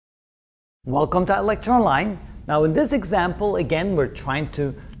Welcome to Lecture Online. Now in this example, again, we're trying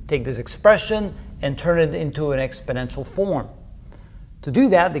to take this expression and turn it into an exponential form. To do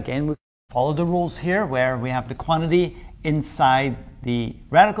that, again, we follow the rules here where we have the quantity inside the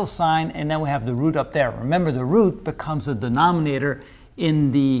radical sign and then we have the root up there. Remember, the root becomes a denominator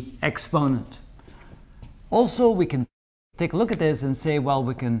in the exponent. Also, we can take a look at this and say, well,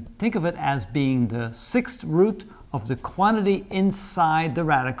 we can think of it as being the sixth root of the quantity inside the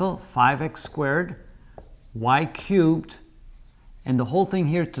radical, 5x squared, y cubed, and the whole thing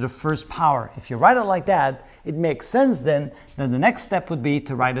here to the first power. If you write it like that, it makes sense then the next step would be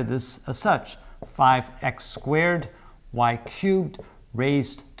to write it as such, 5x squared, y cubed,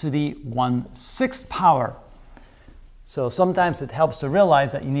 raised to the 1/6 power. So sometimes it helps to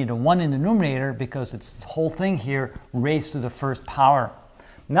realize that you need a 1 in the numerator because it's the whole thing here raised to the first power.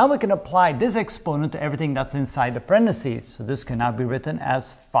 Now we can apply this exponent to everything that's inside the parentheses. So this can now be written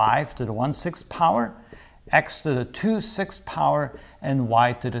as 5 to the 1/6 power, x to the 2/6 power, and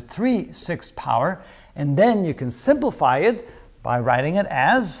y to the 3/6 power. And then you can simplify it by writing it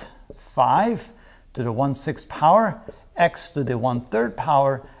as 5 to the 1/6 power, x to the 1/3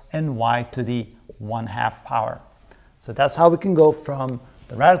 power, and y to the 1/2 power. So that's how we can go from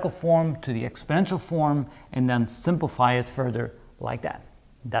the radical form to the exponential form and then simplify it further like that.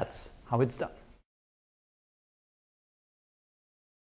 That's how it's done.